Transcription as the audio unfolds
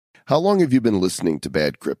How long have you been listening to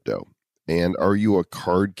Bad Crypto? And are you a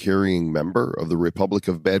card-carrying member of the Republic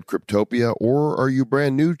of Bad Cryptopia, or are you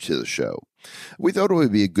brand new to the show? We thought it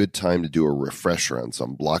would be a good time to do a refresher on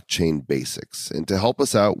some blockchain basics. And to help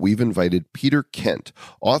us out, we've invited Peter Kent,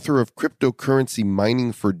 author of Cryptocurrency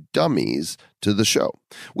Mining for Dummies, to the show.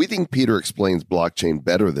 We think Peter explains blockchain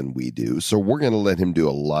better than we do, so we're going to let him do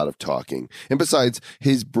a lot of talking. And besides,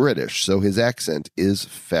 he's British, so his accent is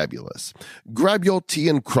fabulous. Grab your tea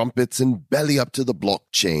and crumpets and belly up to the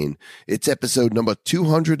blockchain. It's episode number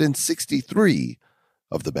 263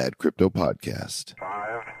 of the Bad Crypto Podcast.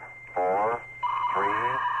 5, 4, 3,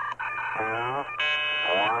 2,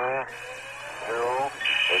 1, 0,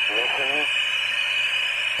 ignition.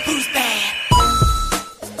 Who's bad?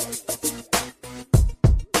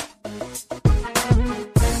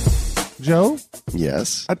 Joe,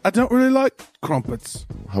 Yes. I don't really like crumpets.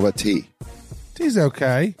 How about tea? Tea's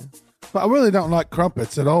okay, but I really don't like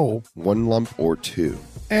crumpets at all. One lump or two?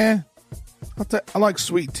 I like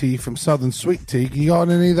sweet tea from Southern Sweet Tea. You got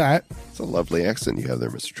any of that? It's a lovely accent you have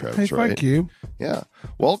there, Mr. Travis, Hey, right? thank you. Yeah.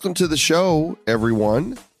 Welcome to the show,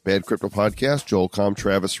 everyone. Bad Crypto Podcast, Joel Comm,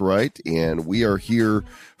 Travis Wright, and we are here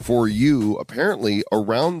for you apparently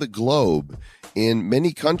around the globe in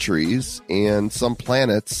many countries and some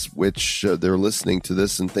planets, which they're listening to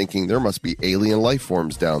this and thinking there must be alien life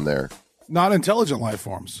forms down there. Not intelligent life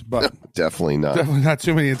forms, but Definitely not. definitely not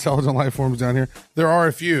too many intelligent life forms down here. There are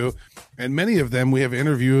a few, and many of them we have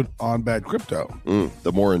interviewed on Bad Crypto.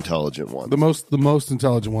 The more intelligent ones. The most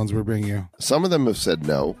intelligent ones we're bringing you. Some of them have said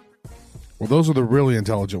no. Well, those are the really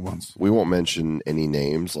intelligent ones. We won't mention any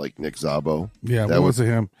names like Nick Szabo. Yeah, That what was- was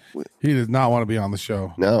it him? He did not want to be on the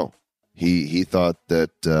show. No. He thought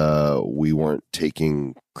that we weren't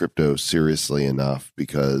taking crypto seriously enough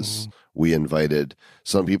because we invited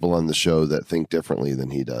some people on the show that think differently than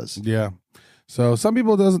he does. Yeah. So some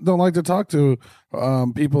people don't like to talk to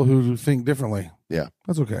people who think differently. Yeah.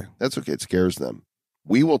 That's okay. That's okay. It scares them.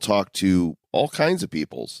 We will talk to all kinds of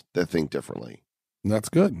peoples that think differently. That's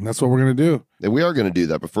good. That's what we're going to do. And we are going to do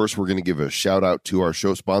that. But first, we're going to give a shout out to our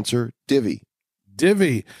show sponsor, Divi.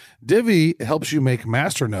 Divi helps you make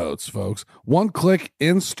masternodes, folks. One-click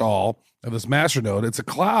install of this masternode. It's a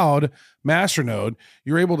cloud masternode.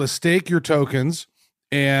 You're able to stake your tokens,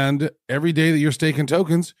 and every day that you're staking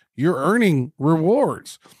tokens, you're earning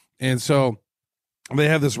rewards. And so they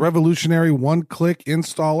have this revolutionary one-click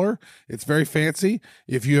installer. It's very fancy.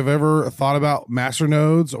 If you have ever thought about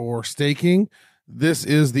masternodes or staking, this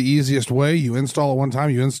is the easiest way. You install it one time.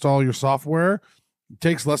 You install your software. It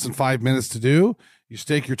takes less than 5 minutes to do. You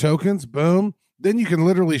stake your tokens, boom. Then you can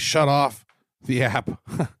literally shut off the app.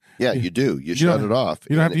 Yeah, you do. You shut it off.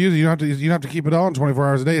 You don't have and to use it. You don't have to keep it on 24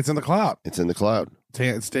 hours a day. It's in the cloud. It's in the cloud.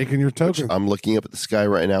 It's staking your tokens. I'm looking up at the sky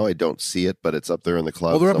right now. I don't see it, but it's up there in the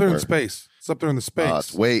cloud. Well, they're up there in somewhere. space. It's up there in the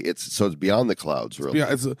space. It's beyond the clouds, really.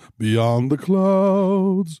 Yeah, it's beyond the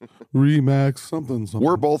clouds. Remax something.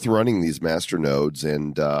 We're both running these master nodes,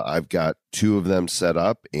 and I've got two of them set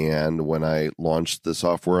up. And when I launched the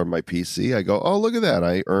software on my PC, I go, "Oh, look at that!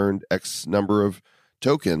 I earned X number of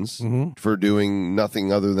tokens for doing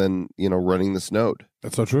nothing other than running this node."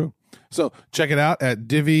 That's so true. So check it out at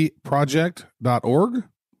diviproject.org. I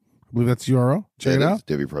believe that's the URL. Check it out.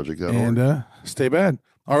 DiviProject.org. And stay bad.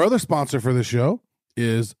 Our other sponsor for the show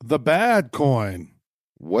is the Bad Coin.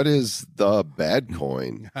 What is the bad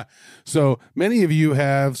coin? So many of you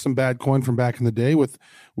have some bad coin from back in the day with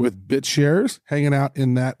BitShares hanging out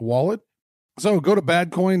in that wallet. So go to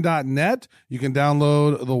badcoin.net. You can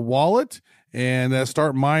download the wallet and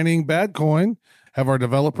start mining bad coin. Have our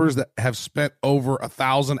developers that have spent over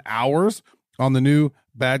 1,000 hours on the new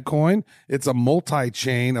bad coin. It's a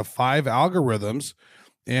multi-chain of 5 algorithms,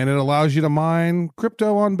 and it allows you to mine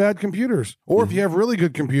crypto on bad computers. Or if you have really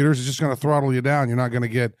good computers, it's just going to throttle you down. You're not going to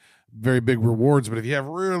get very big rewards. But if you have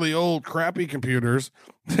really old, crappy computers,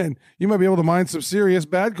 then you might be able to mine some serious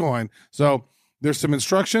bad coin. So there's some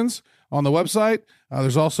instructions on the website.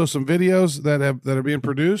 There's also some videos that are being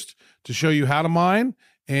produced to show you how to mine.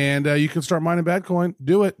 And you can start mining bad coin.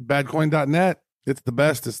 Do it. Badcoin.net. It's the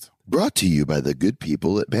bestest. Brought to you by the good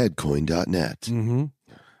people at badcoin.net. Mm-hmm.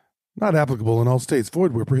 Not applicable in all states.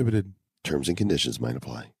 Void where prohibited. Terms and conditions might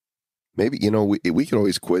apply. Maybe, we could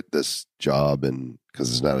always quit this job and because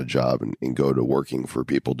it's not a job and go to working for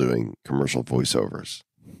people doing commercial voiceovers.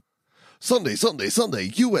 Sunday,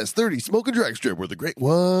 US 30 smoke and drag strip where the great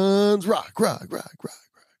ones rock.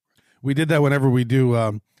 We did that whenever we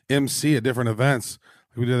do MC at different events.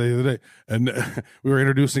 We did that the other day. And we were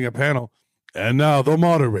introducing a panel. And now the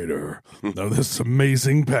moderator of this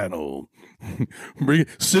amazing panel,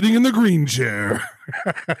 sitting in the green chair.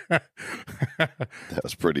 That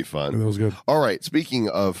was pretty fun. That was good. All right. Speaking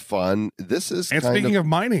of fun, this is And speaking of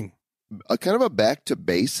mining, a kind of a back to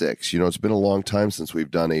basics. It's been a long time since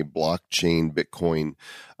we've done a blockchain, Bitcoin,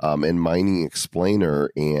 and mining explainer.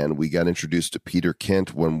 And we got introduced to Peter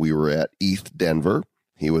Kent when we were at ETH Denver.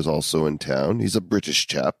 He was also in town. He's a British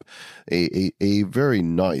chap, a very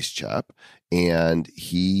nice chap. And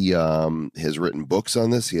he has written books on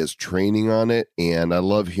this. He has training on it. And I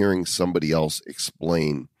love hearing somebody else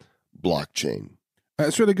explain blockchain.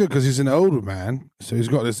 That's really good because he's an older man. So he's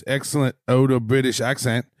got this excellent older British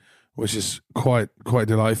accent, which is quite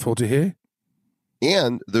delightful to hear.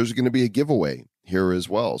 And there's going to be a giveaway here as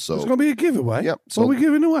well. So there's going to be a giveaway? Yep. So, what are we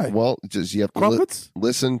giving away? Well, just you have to crumpets?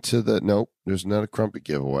 Listen to the... Nope, there's not a crumpet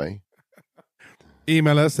giveaway.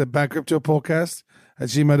 Email us at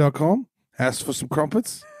badcryptopodcast@gmail.com. Ask for some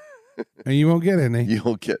crumpets, and you won't get any.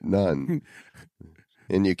 You'll get none.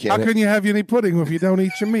 And you can't... How can you have any pudding if you don't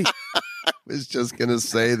eat your meat? I was just going to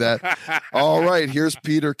say that. All right, here's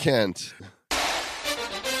Peter Kent.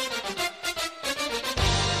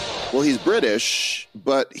 Well, he's British,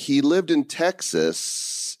 but he lived in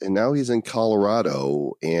Texas, and now he's in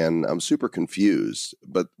Colorado, and I'm super confused.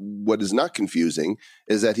 But what is not confusing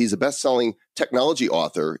is that he's a best-selling technology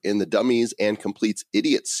author in the Dummies and Completes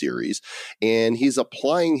Idiots series, and he's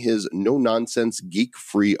applying his no-nonsense,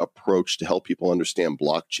 geek-free approach to help people understand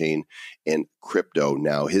blockchain and crypto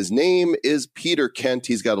now. His name is Peter Kent.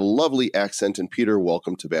 He's got a lovely accent, and Peter,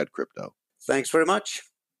 welcome to Bad Crypto. Thanks very much.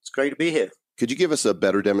 It's great to be here. Could you give us a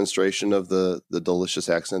better demonstration of the delicious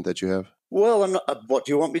accent that you have? Well, what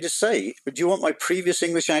do you want me to say? Do you want my previous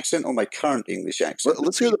English accent or my current English accent?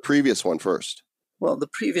 Let's hear the previous one first. Well, the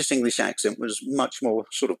previous English accent was much more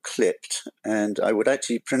sort of clipped, and I would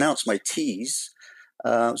actually pronounce my T's.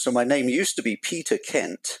 So my name used to be Peter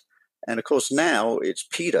Kent, and of course now it's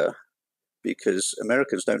Peter, because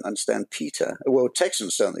Americans don't understand Peter. Well,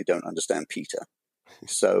 Texans certainly don't understand Peter.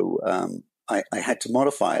 So I had to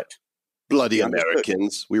modify it. Bloody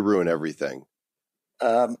Americans. We ruin everything.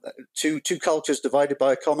 Two cultures divided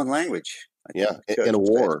by a common lange. Yeah, and a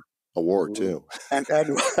war. A war, too. And a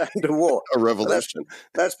war. A revolution.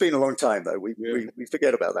 That's been a long time, though. We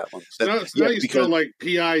forget about that one. Now you spell like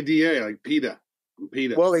PIDA, like PETA.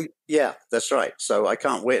 PETA. Well, yeah, that's right. So I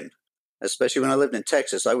can't win. Especially when I lived in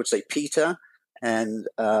Texas, I would say Peter, and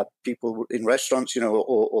people in restaurants,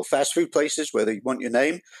 or fast food places where they want your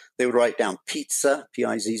name, they would write down pizza,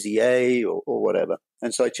 Pizza, or whatever.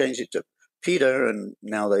 And so I changed it to Peter, and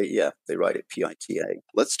now they write it PITA.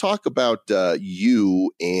 Let's talk about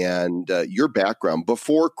you and your background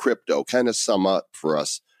before crypto. Kind of sum up for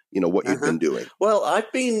us, what you've been doing. Well,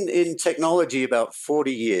 I've been in technology about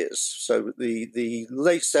 40 years. So the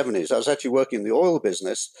late 70s, I was actually working in the oil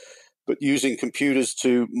business, but using computers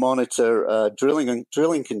to monitor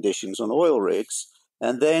drilling conditions on oil rigs,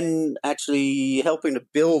 and then actually helping to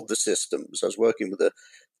build the systems. I was working with the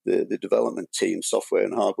development team, software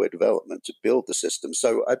and hardware development, to build the system.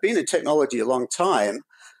 So I've been in technology a long time.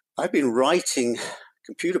 I've been writing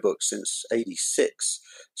computer books since '86.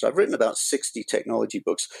 So I've written about 60 technology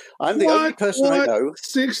books. I'm the only person I know.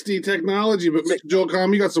 60 technology books. Joel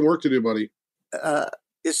Comm, you got some work to do, buddy.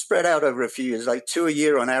 It's spread out over a few years, like 2 a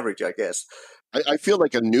year on average, I guess. I feel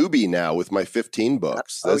like a newbie now with my 15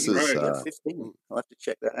 books. This is 15. I'll have to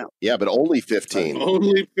check that out. Yeah, but only 15.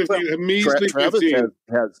 Only 15. Measly 15.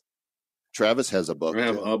 Travis has a book. I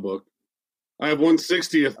have a book. I have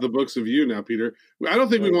 1/60th the books of you now, Peter. I don't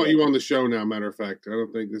think we want you on the show now, matter of fact. I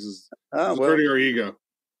don't think this is hurting our ego.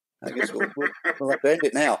 I guess we'll have to end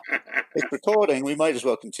it now. It's recording. We might as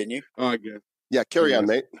well continue. Oh, I guess. Yeah, carry on,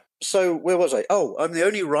 mate. So where was I? Oh, I'm the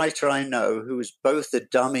only writer I know who is both a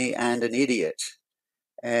dummy and an idiot.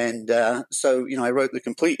 And so, I wrote The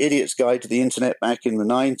Complete Idiot's Guide to the Internet back in the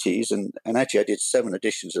 90s, and actually I did 7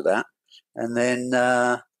 editions of that. And then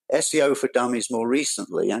SEO for Dummies more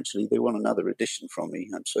recently. Actually, they want another edition from me.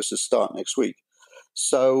 I'm supposed to start next week.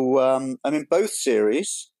 So I'm in both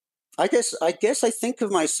series. I guess I think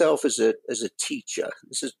of myself as a teacher.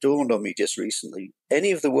 This has dawned on me just recently.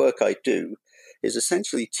 Any of the work I do is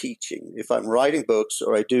essentially teaching. If I'm writing books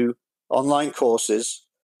or I do online courses,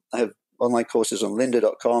 I have online courses on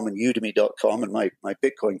lynda.com and udemy.com and my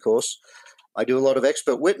Bitcoin course. I do a lot of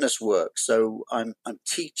expert witness work. So I'm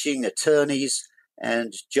teaching attorneys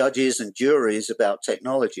and judges and juries about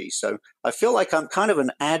technology. So I feel like I'm kind of an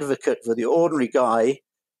advocate for the ordinary guy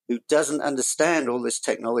who doesn't understand all this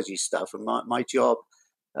technology stuff. And my job,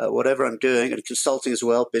 whatever I'm doing, and consulting as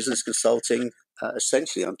well, business consulting,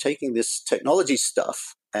 essentially I'm taking this technology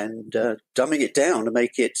stuff dumbing it down to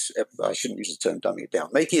make it, I shouldn't use the term dumbing it down,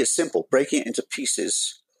 making it simple, breaking it into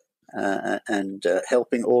pieces and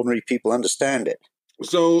helping ordinary people understand it.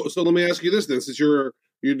 So let me ask you this then, since you're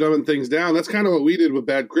dumbing things down, that's kind of what we did with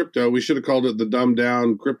Bad Crypto. We should have called it the Dumb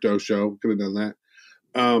Down Crypto Show. Could have done that.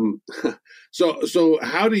 So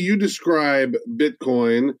how do you describe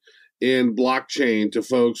Bitcoin and blockchain to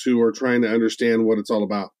folks who are trying to understand what it's all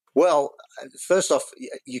about? Well, first off,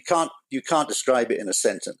 you can't describe it in a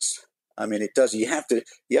sentence. I mean, it does. You have to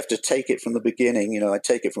take it from the beginning. I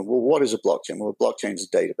take it from, well, what is a blockchain? Well, a blockchain is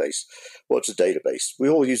a database. What's a database? We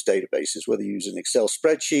all use databases, whether you use an Excel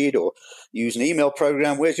spreadsheet or use an email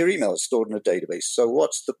program. Where's your email? It's stored in a database. So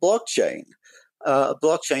what's the blockchain? A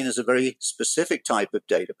blockchain is a very specific type of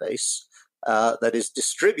database that is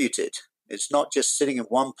distributed. It's not just sitting in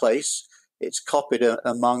one place. It's copied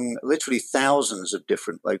among literally thousands of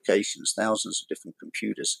different locations, thousands of different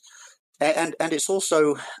computers. And it's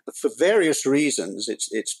also, for various reasons,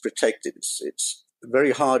 it's protected. It's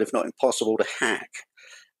very hard, if not impossible, to hack.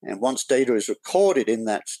 And once data is recorded in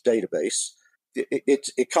that database,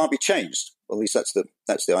 it can't be changed. Well, at least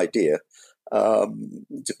that's the idea.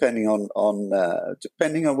 Depending on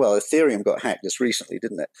Ethereum got hacked this recently,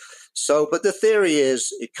 didn't it? So, but the theory is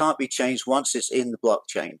it can't be changed once it's in the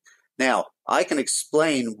blockchain. Now, I can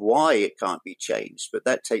explain why it can't be changed, but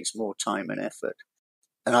that takes more time and effort.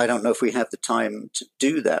 And I don't know if we have the time to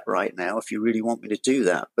do that right now, if you really want me to do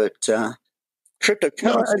that. But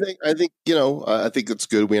cryptocurrency. No, I think it's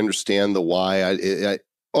good. We understand the why. It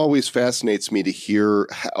always fascinates me to hear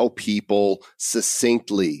how people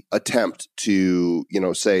succinctly attempt to,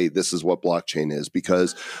 say this is what blockchain is,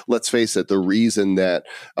 because let's face it, the reason that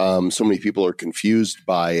so many people are confused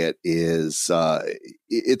by it is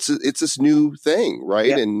it's this new thing, right?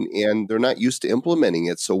 Yeah. And they're not used to implementing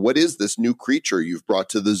it. So what is this new creature you've brought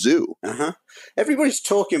to the zoo? Everybody's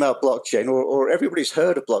talking about blockchain, or everybody's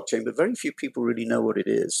heard of blockchain, but very few people really know what it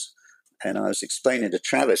is. And I was explaining to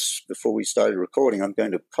Travis before we started recording, I'm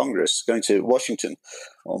going to Washington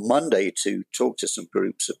on Monday to talk to some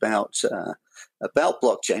groups about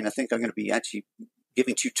blockchain. I think I'm going to be actually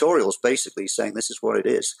giving tutorials, basically saying this is what it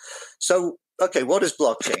is. So, okay, what is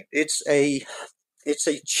blockchain? It's a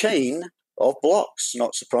chain of blocks,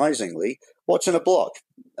 not surprisingly. What's in a block?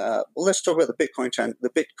 Well, let's talk about the Bitcoin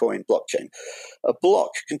blockchain. A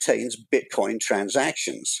block contains Bitcoin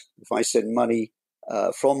transactions. If I send money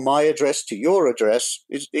from my address to your address,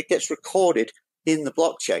 it gets recorded in the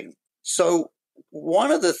blockchain. So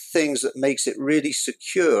one of the things that makes it really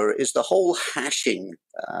secure is the whole hashing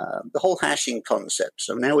concept.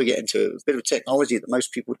 So now we get into a bit of technology that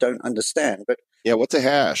most people don't understand. But yeah, what's a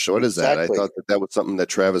hash? What is that? I thought that was something that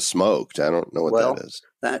Travis smoked. I don't know what that is.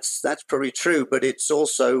 That's probably true, but it's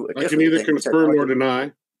also I can either confirm or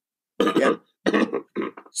deny. Yeah.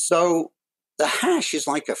 So the hash is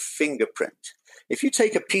like a fingerprint. If you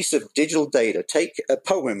take a piece of digital data, take a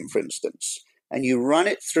poem, for instance, and you run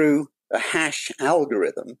it through a hash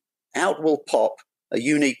algorithm, out will pop a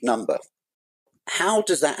unique number. How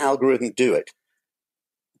does that algorithm do it?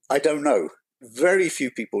 I don't know. Very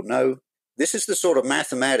few people know. This is the sort of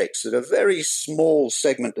mathematics that a very small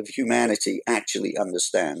segment of humanity actually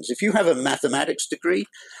understands. If you have a mathematics degree,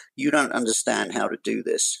 you don't understand how to do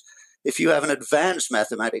this. If you have an advanced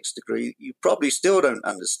mathematics degree, you probably still don't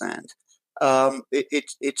understand.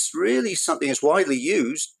 It's really something that's widely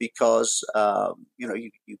used because you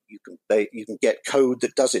can get code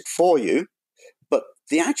that does it for you, but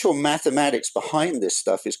the actual mathematics behind this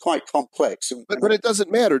stuff is quite complex. But it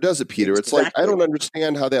doesn't matter, does it, Peter? It's like I don't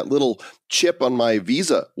understand how that little chip on my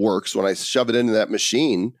Visa works when I shove it into that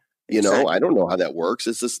machine. I don't know how that works.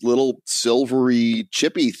 It's this little silvery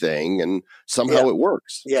chippy thing, and somehow it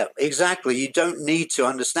works. Yeah, exactly. You don't need to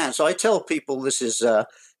understand. So I tell people this is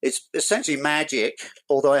it's essentially magic,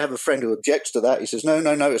 although I have a friend who objects to that. He says, no,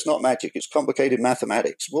 it's not magic. It's complicated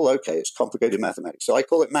mathematics. Well, okay, it's complicated mathematics. So I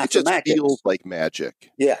call it mathematics. It just feels like magic.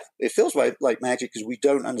 Yeah, it feels like magic because we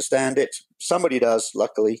don't understand it. Somebody does,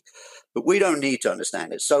 luckily, but we don't need to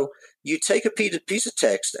understand it. So you take a piece of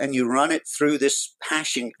text and you run it through this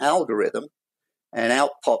hashing algorithm, and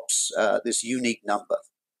out pops this unique number.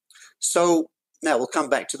 So now we'll come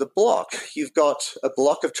back to the block. You've got a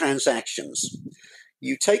block of transactions.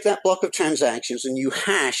 You take that block of transactions and you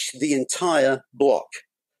hash the entire block.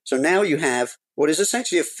 So now you have what is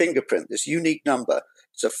essentially a fingerprint, this unique number.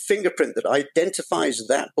 It's a fingerprint that identifies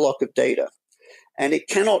that block of data. And it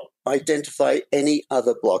cannot identify any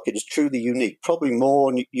other block. It is truly unique, probably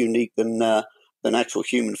more unique than actual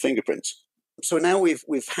human fingerprints. So now we've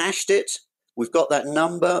hashed it. We've got that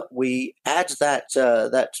number. We add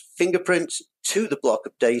that fingerprint to the block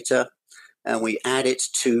of data. and we add it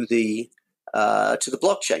to the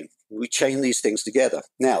blockchain. We chain these things together.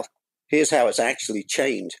 Now, here's how it's actually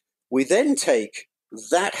chained. We then take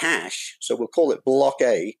that hash, so we'll call it block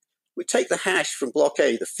A. We take the hash from block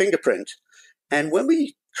A, the fingerprint, and when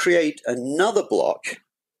we create another block,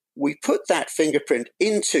 we put that fingerprint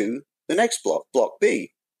into the next block, block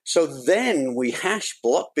B. So then we hash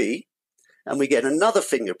block B, and we get another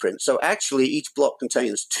fingerprint. So actually, each block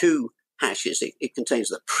contains two hashes. It contains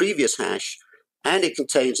the previous hash, and it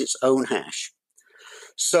contains its own hash.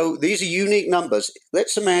 So these are unique numbers.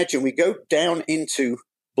 Let's imagine we go down into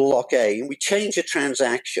block A, and we change a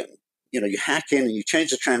transaction. You hack in and you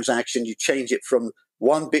change the transaction. You change it from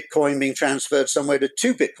 1 Bitcoin being transferred somewhere to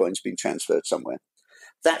 2 Bitcoins being transferred somewhere.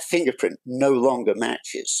 That fingerprint no longer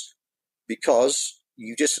matches because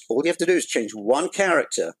all you have to do is change one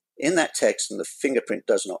character in that text and the fingerprint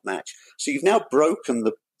does not match. So you've now broken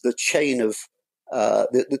the chain of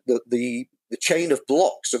the chain of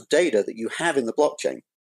blocks of data that you have in the blockchain.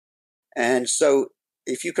 And so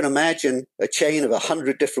if you can imagine a chain of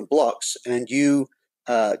 100 different blocks and you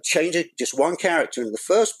change it just one character in the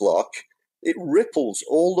first block, it ripples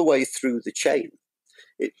all the way through the chain.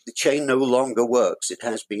 The chain no longer works.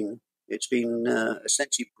 It's been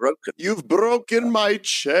essentially broken. You've broken my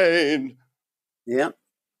chain. Yeah.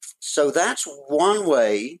 So that's one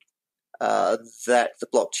way that the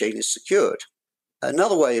blockchain is secured.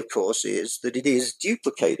 Another way, of course, is that it is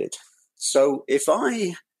duplicated. So if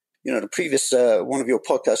the previous one of your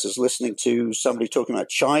podcasts is listening to somebody talking about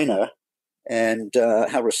China and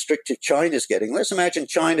how restrictive China is getting. Let's imagine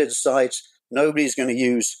China decides nobody's going to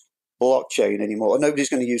use blockchain anymore, or nobody's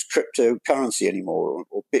going to use cryptocurrency anymore,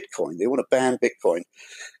 or Bitcoin. They want to ban Bitcoin.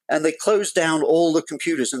 And they close down all the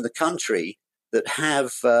computers in the country that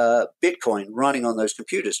have Bitcoin running on those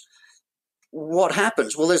computers. What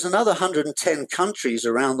happens? Well, there's another 110 countries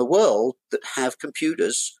around the world that have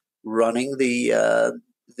computers running the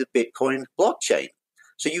Bitcoin blockchain.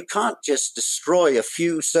 So you can't just destroy a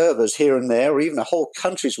few servers here and there, or even a whole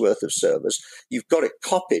country's worth of servers. You've got it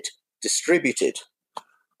copied, distributed.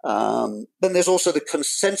 Then there's also the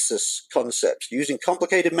consensus concept. Using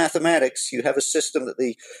complicated mathematics, you have a system that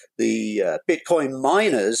the Bitcoin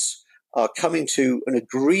miners are coming to an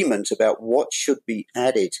agreement about what should be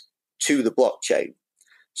added to the blockchain.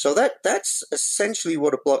 So that's essentially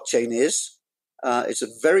what a blockchain is. It's a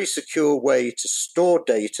very secure way to store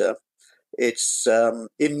data. It's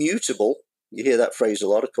immutable. You hear that phrase a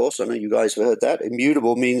lot, of course. I know you guys have heard that.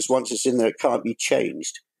 Immutable means once it's in there, it can't be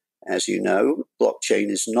changed. As you know, blockchain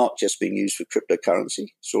is not just being used for cryptocurrency.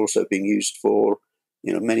 It's also being used for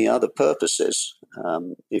many other purposes.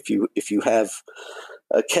 If you have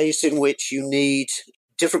a case in which you need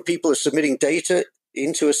different people are submitting data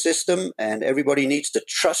into a system and everybody needs to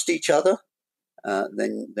trust each other,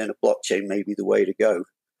 then a blockchain may be the way to go.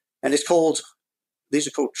 And these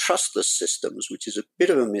are called trustless systems, which is a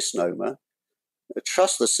bit of a misnomer. A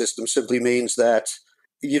trustless system simply means that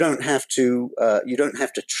you don't have to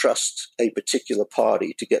trust a particular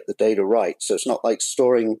party to get the data right. So it's not like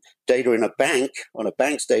storing data in a bank on a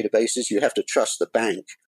bank's databases. You have to trust the bank,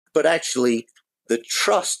 but actually the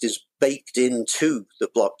trust is baked into the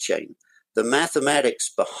blockchain. The mathematics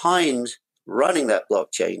behind running that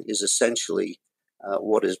blockchain is essentially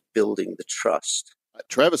what is building the trust.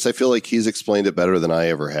 Travis, I feel like he's explained it better than I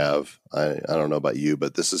ever have. I don't know about you,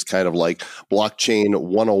 but this is kind of like blockchain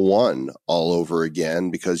 101 all over again,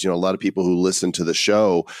 because, a lot of people who listen to the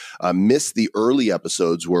show miss the early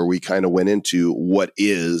episodes where we kind of went into what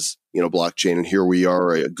is, blockchain. And here we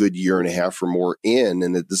are a good year and a half or more in,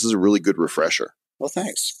 and this is a really good refresher. Well,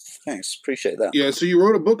 thanks. Appreciate that. Yeah. So you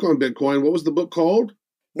wrote a book on Bitcoin. What was the book called?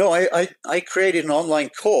 No, I created an online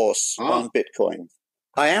course on Bitcoin.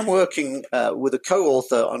 I am working with a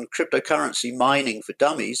co-author on cryptocurrency mining for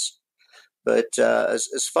dummies, but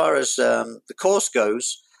as far as the course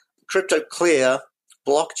goes, CryptoClear,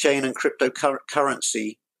 blockchain and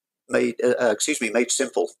cryptocurrency made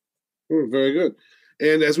simple. Very good.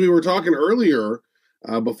 And as we were talking earlier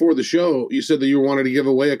before the show, you said that you wanted to give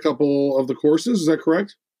away a couple of the courses. Is that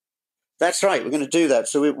correct? That's right. We're going to do that.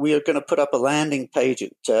 So we are going to put up a landing page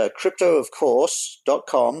at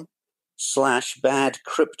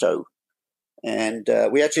cryptoofcourse.com/badcrypto. And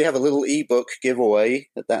we actually have a little ebook giveaway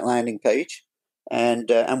at that landing page.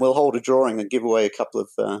 And we'll hold a drawing and give away a couple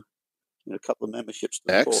of memberships. To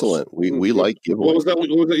the Excellent. course. We like giveaways. What was that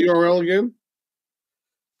URL again?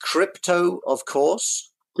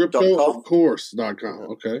 Cryptoofcourse. Cryptoofcourse.com.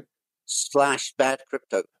 Okay.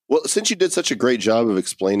 /badcrypto. Well, since you did such a great job of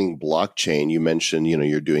explaining blockchain, you mentioned,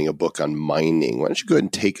 you're doing a book on mining. Why don't you go ahead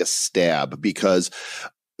and take a stab? Because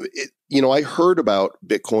I heard about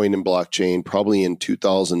Bitcoin and blockchain probably in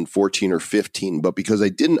 2014 or 15, but because I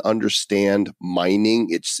didn't understand mining,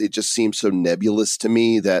 it just seems so nebulous to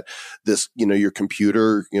me that this, your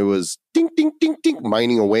computer, it was ding, ding, ding, ding,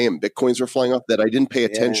 mining away and Bitcoins were flying off, that I didn't pay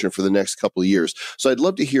attention for the next couple of years. So I'd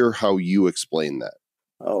love to hear how you explain that.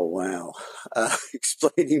 Oh, wow.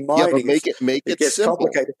 Explaining mining. Yeah, but make it gets simple.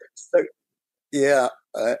 Complicated. So, yeah,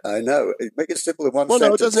 I know. Make it simple in one well,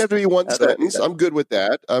 sentence. No, it doesn't have to be one How do I do sentence. that? I'm good with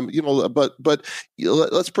that. But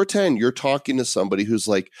let's pretend you're talking to somebody who's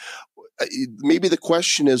like, maybe the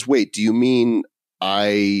question is, wait, do you mean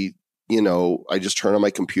I just turn on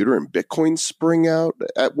my computer and Bitcoin spring out?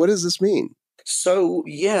 What does this mean? So,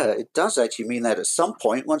 yeah, it does actually mean that at some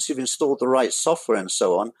point, once you've installed the right software and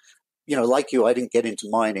so on, like you, I didn't get into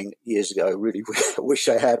mining years ago. I really wish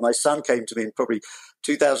I had. My son came to me in probably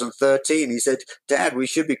 2013. He said, "Dad, we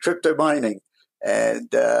should be crypto mining." And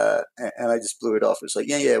I just blew it off. It's like,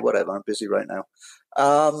 yeah, whatever. I'm busy right now.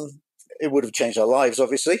 It would have changed our lives,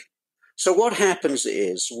 obviously. So what happens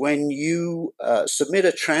is when you submit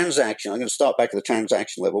a transaction, I'm going to start back at the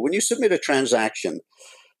transaction level. When you submit a transaction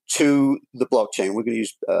to the blockchain, we're going to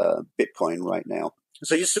use Bitcoin right now.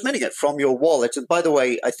 So you're submitting it from your wallet. And by the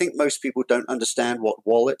way, I think most people don't understand what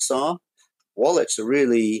wallets are. Wallets are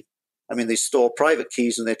really, they store private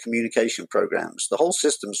keys in their communication programs. The whole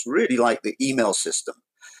system's really like the email system.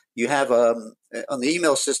 You have, on the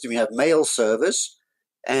email system, you have mail servers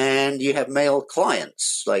and you have mail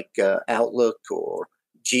clients like Outlook or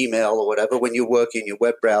Gmail or whatever. When you work in your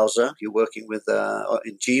web browser, you're working with,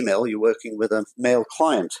 in Gmail, you're working with a mail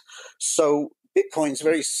client. So Bitcoin's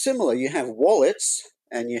very similar. You have wallets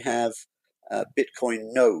and you have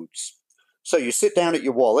Bitcoin nodes. So you sit down at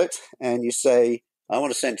your wallet and you say, I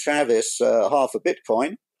want to send Travis half a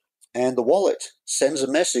Bitcoin. And the wallet sends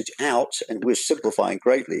a message out, and we're simplifying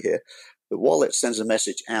greatly here. The wallet sends a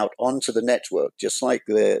message out onto the network, just like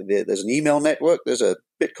there's an email network, there's a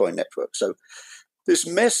Bitcoin network. So this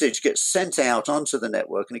message gets sent out onto the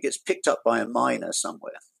network and it gets picked up by a miner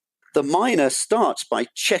somewhere. The miner starts by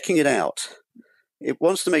checking it out. It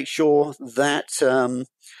wants to make sure that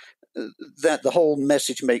that the whole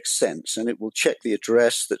message makes sense, and it will check the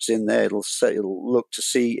address that's in there. It'll look to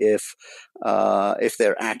see if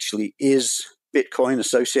there actually is Bitcoin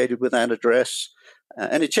associated with that address,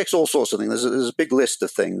 and it checks all sorts of things. There's a big list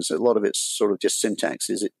of things. A lot of it's sort of just syntax.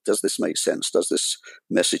 Does this make sense? Does this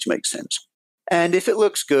message make sense? And if it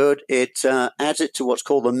looks good, it adds it to what's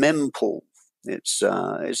called a mempool. It's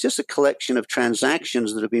just a collection of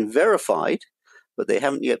transactions that have been verified, but they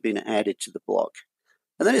haven't yet been added to the block.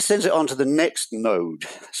 And then it sends it on to the next node.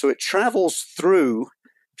 So it travels through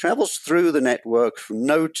the network from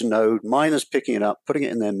node to node, miners picking it up, putting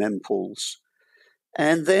it in their mempools.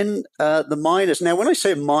 And then the miners, now when I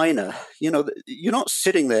say miner, you're not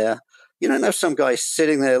sitting there. You don't have some guy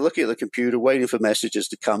sitting there looking at the computer, waiting for messages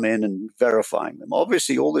to come in and verifying them.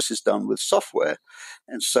 Obviously, all this is done with software.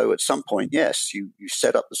 And so at some point, yes, you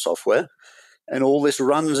set up the software and all this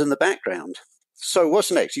runs in the background. So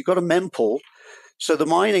what's next? You've got a mempool. So the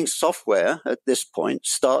mining software at this point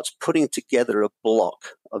starts putting together a block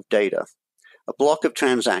of data, a block of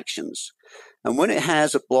transactions. And when it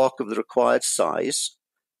has a block of the required size,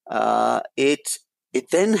 it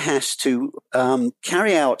then has to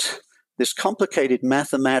carry out this complicated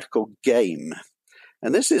mathematical game.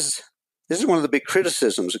 And this is one of the big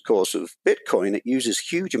criticisms, of course, of Bitcoin. It uses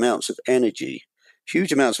huge amounts of energy,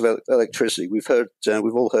 huge amounts of electricity. We've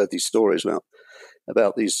all heard these stories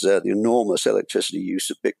about the enormous electricity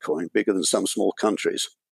use of Bitcoin, bigger than some small countries.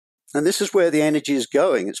 And this is where the energy is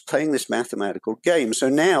going. It's playing this mathematical game. So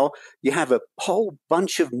now you have a whole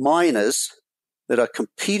bunch of miners that are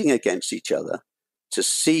competing against each other to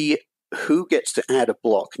see who gets to add a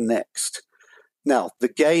block next. Now, the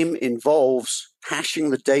game involves hashing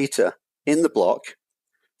the data in the block.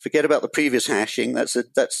 Forget about the previous hashing. That's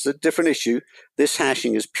a different issue. This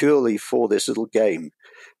hashing is purely for this little game.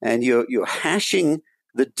 And you're hashing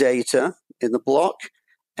the data in the block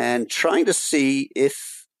and trying to see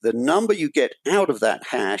if the number you get out of that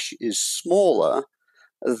hash is smaller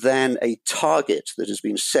than a target that has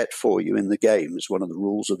been set for you in the game. Is one of the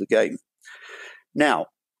rules of the game. Now,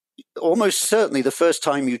 almost certainly the first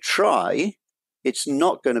time you try, it's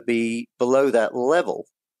not going to be below that level.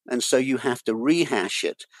 And so you have to rehash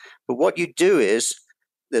it. But what you do is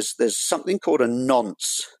there's something called a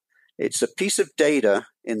nonce. It's a piece of data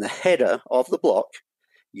in the header of the block.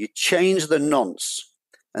 You change the nonce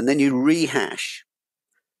and then you rehash.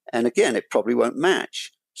 And again, it probably won't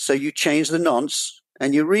match. So you change the nonce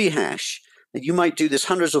and you rehash. And you might do this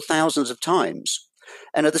hundreds or thousands of times.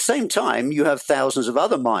 And at the same time, you have thousands of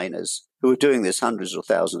other miners who are doing this hundreds or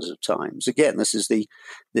thousands of times. Again, this is the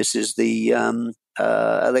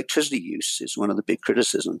electricity use is one of the big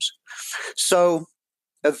criticisms. So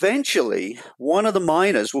eventually, one of the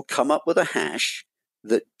miners will come up with a hash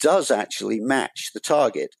that does actually match the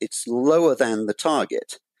target. It's lower than the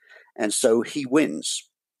target. And so he wins.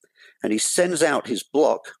 And he sends out his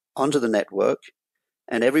block onto the network,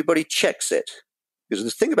 and everybody checks it. Because the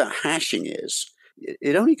thing about hashing is,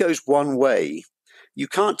 it only goes one way. You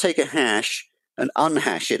can't take a hash and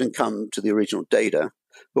unhash it and come to the original data.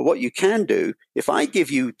 But what you can do, if I give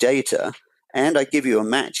you data and I give you a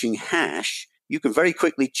matching hash, you can very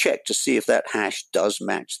quickly check to see if that hash does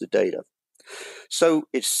match the data. So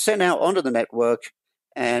it's sent out onto the network,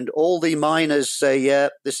 and all the miners say, yeah,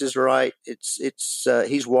 this is right.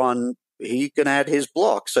 He's won. He can add his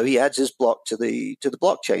block. So he adds his block to the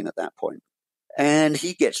blockchain at that point. And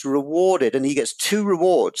he gets rewarded, and he gets 2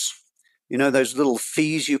 rewards. You know, those little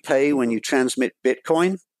fees you pay when you transmit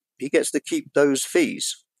Bitcoin? He gets to keep those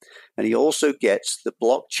fees. And he also gets the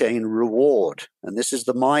blockchain reward. And this is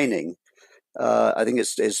the mining. I think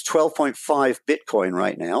it's 12.5 Bitcoin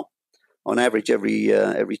right now, on average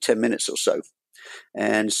every 10 minutes or so.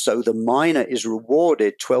 And so the miner is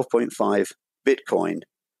rewarded 12.5 Bitcoin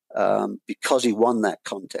because he won that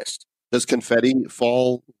contest. Does confetti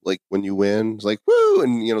fall like when you win? It's like woo,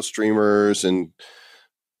 and streamers and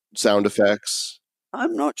sound effects.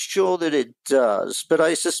 I'm not sure that it does, but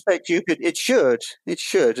I suspect it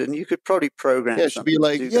should, and you could probably program. Yeah, it should be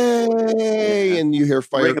like yay, and you hear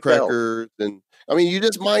firecrackers, and I mean, you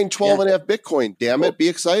just mined 12.5 Bitcoin. Damn it, be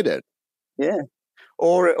excited. Yeah,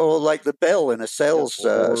 or like the bell in a sales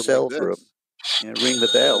sell room. Ring the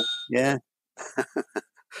bell. Yeah,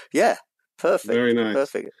 yeah, perfect. Very nice.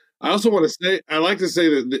 Perfect. I also want to say, I like to say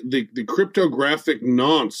that the cryptographic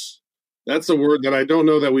nonce, that's a word that I don't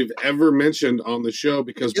know that we've ever mentioned on the show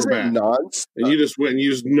because we're bad. Nonce? And you just went and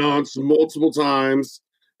used nonce multiple times,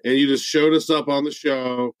 and you just showed us up on the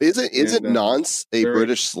show. Isn't nonce a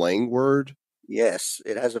British slang word? Yes,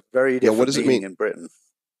 it has a very different what does it mean in Britain.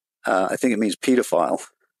 I think it means pedophile.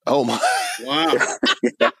 Oh my! Wow.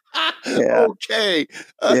 Yeah. Okay.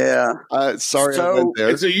 Sorry, So- I went there.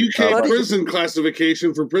 It's a UK prison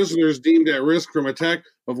classification for prisoners deemed at risk from attack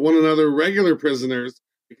of one another regular prisoners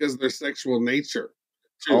because of their sexual nature.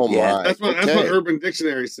 Oh my! Yeah. That's what Urban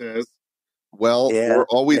Dictionary says. Well, Yeah, we're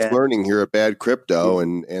always yeah. learning here at Bad Crypto,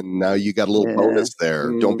 and now you got a little Yeah. bonus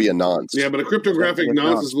there. Don't be a nonce. Yeah, but a cryptographic Yeah,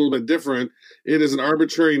 nonce nonce. is a little bit different. It is an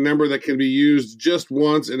arbitrary number that can be used just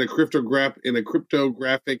once in a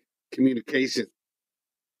cryptographic communication.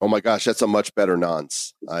 Oh my gosh, that's a much better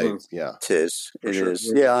nonce. Yeah. It is. It sure.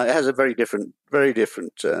 is. Yeah, it has a very different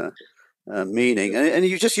meaning, and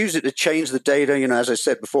you just use it to change the data. As I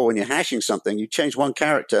said before, when you're hashing something, you change one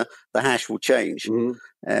character, the hash will change, Mhm.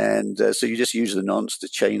 and so you just use the nonce to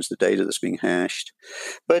change the data that's being hashed.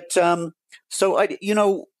 But so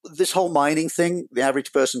this whole mining thing, the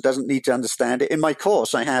average person doesn't need to understand it. In my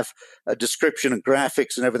course, I have a description and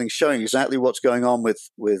graphics and everything showing exactly what's going on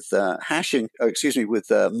with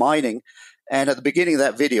mining. And at the beginning of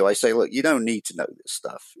that video, I say, look, you don't need to know this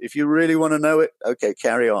stuff. If you really want to know it, okay,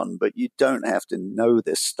 carry on. But you don't have to know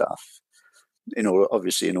this stuff in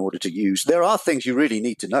order to use. There are things you really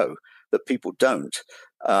need to know that people don't.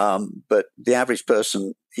 But the average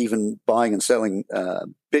person, even buying and selling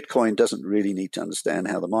Bitcoin, doesn't really need to understand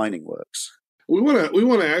how the mining works. We want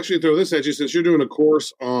to actually throw this at you since you're doing a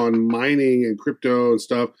course on mining and crypto and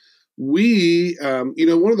stuff. We,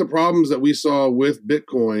 one of the problems that we saw with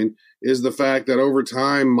Bitcoin is the fact that over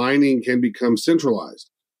time mining can become centralized.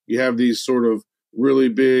 You have these sort of really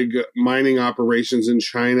big mining operations in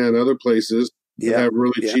China and other places that have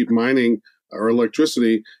really cheap mining or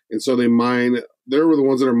electricity, and so they mine. They were the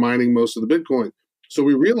ones that are mining most of the Bitcoin. So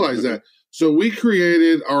we realized that. So we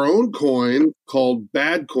created our own coin called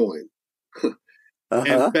Badcoin.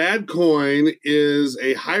 And Badcoin is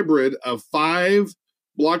a hybrid of 5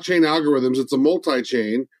 blockchain algorithms. It's a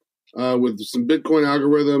multi-chain with some Bitcoin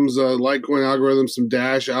algorithms, Litecoin algorithms, some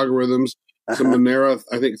Dash algorithms, some Monero,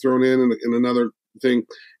 I think, thrown in another thing.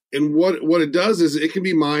 And what it does is it can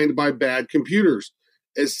be mined by bad computers.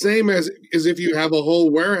 As same as if you have a whole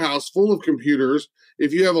warehouse full of computers.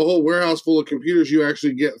 If you have a whole warehouse full of computers, you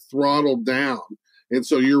actually get throttled down. And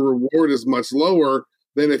so your reward is much lower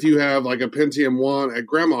than if you have like a Pentium 1 at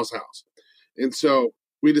grandma's house. And so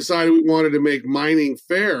we decided we wanted to make mining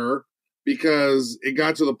fair because it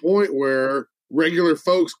got to the point where regular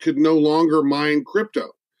folks could no longer mine crypto.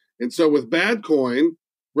 And so with Badcoin,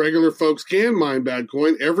 regular folks can mine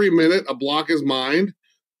Badcoin. Every minute a block is mined.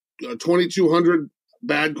 2,200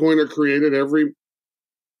 Badcoin are created every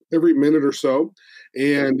every minute or so.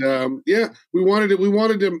 And we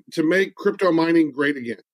wanted to make crypto mining great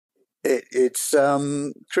again. It's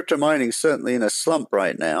crypto mining is certainly in a slump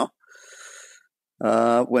right now.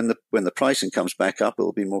 When the pricing comes back up,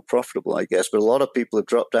 it'll be more profitable, I guess. But a lot of people have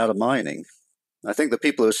dropped out of mining. I think the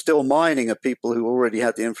people who are still mining are people who already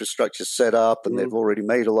had the infrastructure set up and they've already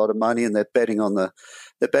made a lot of money, and they're betting on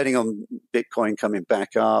Bitcoin coming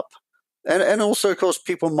back up. And also, of course,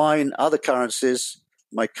 people mine other currencies.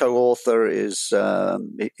 My co-author is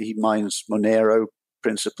he mines Monero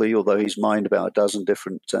principally, although he's mined about a dozen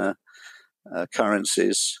different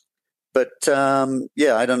currencies. But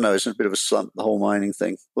I don't know. It's a bit of a slump, the whole mining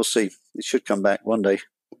thing. We'll see. It should come back one day.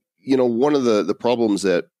 One of the problems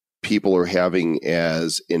that people are having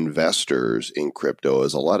as investors in crypto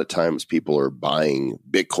is a lot of times people are buying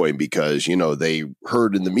Bitcoin because, they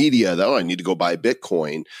heard in the media that, I need to go buy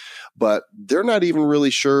Bitcoin, but they're not even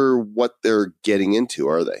really sure what they're getting into,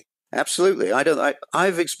 are they? Absolutely.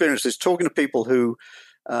 I've experienced this talking to people who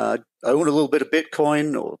own a little bit of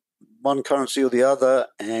Bitcoin or one currency or the other,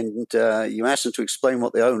 and you ask them to explain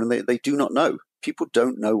what they own, and they do not know. People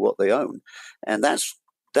don't know what they own. And that's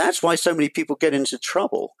why so many people get into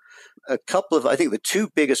trouble. I think the two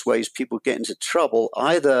biggest ways people get into trouble,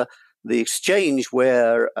 either the exchange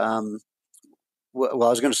where, I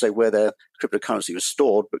was going to say where their cryptocurrency was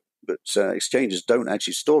stored, but exchanges don't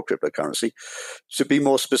actually store cryptocurrency. To be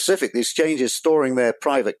more specific, the exchanges storing their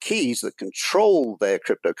private keys that control their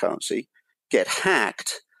cryptocurrency get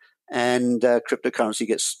hacked and cryptocurrency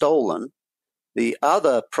gets stolen. The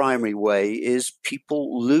other primary way is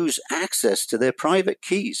people lose access to their private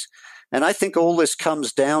keys. And I think all this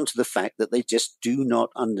comes down to the fact that they just do not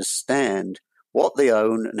understand what they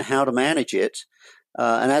own and how to manage it.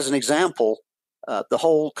 And as an example, the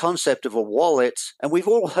whole concept of a wallet, and we've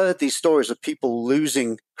all heard these stories of people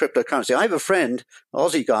losing cryptocurrency. I have a friend, an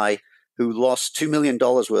Aussie guy, who lost $2 million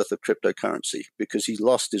worth of cryptocurrency because he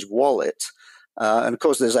lost his wallet. And of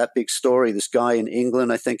course, there's that big story, this guy in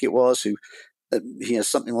England, I think it was, who he has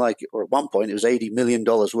something like, or at one point it was $80 million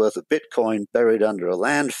worth of Bitcoin buried under a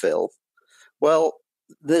landfill. Well,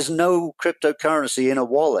 there's no cryptocurrency in a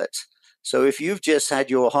wallet. So if you've just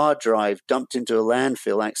had your hard drive dumped into a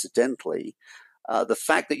landfill accidentally, the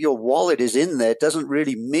fact that your wallet is in there doesn't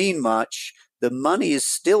really mean much. The money is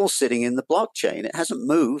still sitting in the blockchain. It hasn't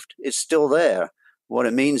moved. It's still there. What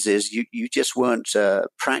it means is you just weren't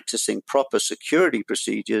practicing proper security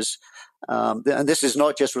procedures. And this is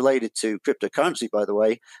not just related to cryptocurrency, by the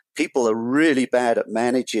way. People are really bad at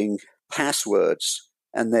managing passwords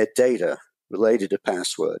and their data related to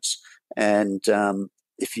passwords. And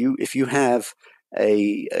if you have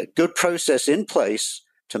a good process in place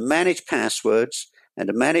to manage passwords and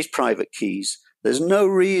to manage private keys, there's no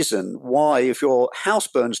reason why, if your house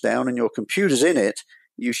burns down and your computer's in it,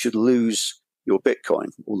 you should lose your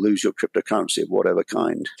Bitcoin or lose your cryptocurrency of whatever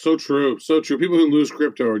kind. So true. So true. People who lose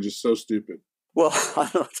crypto are just so stupid. Well,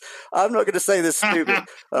 I'm not going to say this stupid.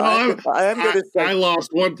 I am going to say I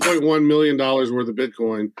lost $1.1 million worth of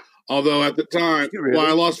Bitcoin. Although at the time, really?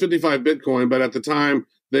 I lost 55 Bitcoin, but at the time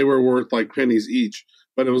they were worth like pennies each.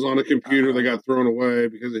 But it was on a computer that got thrown away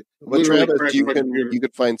because it literally crashed my computer. You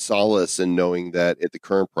could find solace in knowing that at the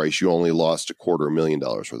current price, you only lost $250,000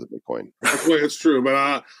 worth of Bitcoin. It's true, but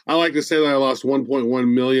I like to say that I lost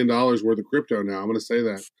 $1.1 million worth of crypto now. I'm going to say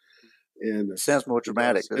that. And sounds more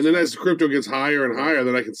dramatic. And then as crypto gets higher and higher,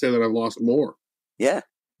 then I can say that I've lost more. Yeah.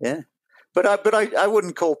 But I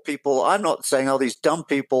wouldn't call people, I'm not saying, these dumb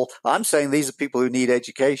people. I'm saying these are people who need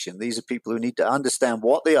education. These are people who need to understand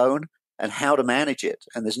what they own and how to manage it.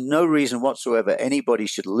 And there's no reason whatsoever anybody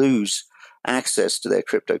should lose access to their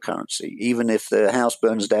cryptocurrency. Even if the house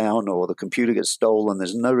burns down or the computer gets stolen,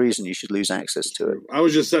 there's no reason you should lose access to it. I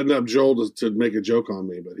was just setting up Joel to make a joke on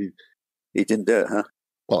me, but he didn't do it, huh?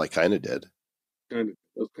 Well, I kind of did. A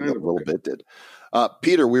little bit did.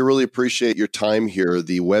 Peter, we really appreciate your time here.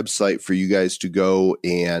 The website for you guys to go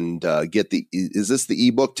and get is this the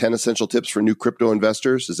ebook, 10 Essential Tips for New Crypto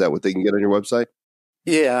Investors? Is that what they can get on your website?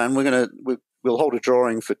 Yeah, and we'll hold a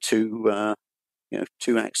drawing for two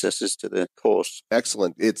accesses to the course.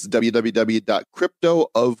 Excellent. It's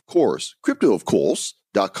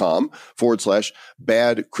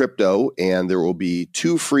www.cryptoofcourse.com/bad crypto. And there will be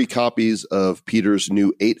 2 free copies of Peter's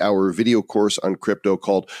new 8-hour video course on crypto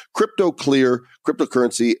called Crypto Clear,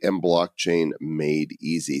 Cryptocurrency and Blockchain Made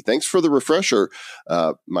Easy. Thanks for the refresher,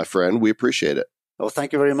 my friend. We appreciate it. Well,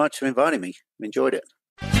 thank you very much for inviting me. I enjoyed it.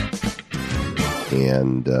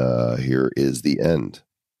 And here is the end.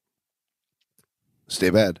 Stay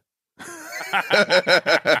bad.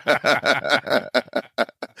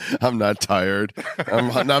 I'm not tired.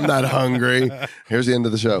 I'm not hungry. Here's the end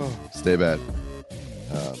of the show. Stay bad.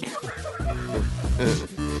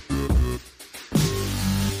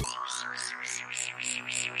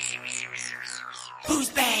 Who's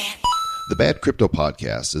bad? The Bad Crypto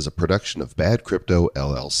Podcast is a production of Bad Crypto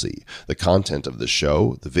LLC. The content of the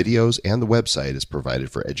show, the videos, and the website is provided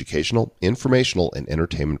for educational, informational, and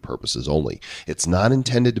entertainment purposes only. It's not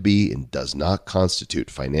intended to be and does not constitute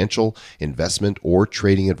financial, investment, or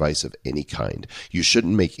trading advice of any kind. You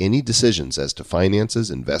shouldn't make any decisions as to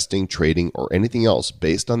finances, investing, trading, or anything else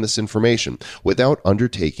based on this information without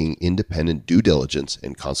undertaking independent due diligence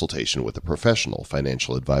and consultation with a professional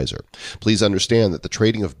financial advisor. Please understand that the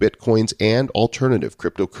trading of Bitcoins and alternative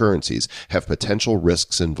cryptocurrencies have potential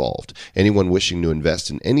risks involved. Anyone wishing to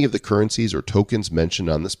invest in any of the currencies or tokens mentioned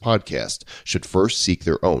on this podcast should first seek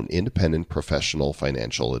their own independent professional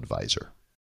financial advisor.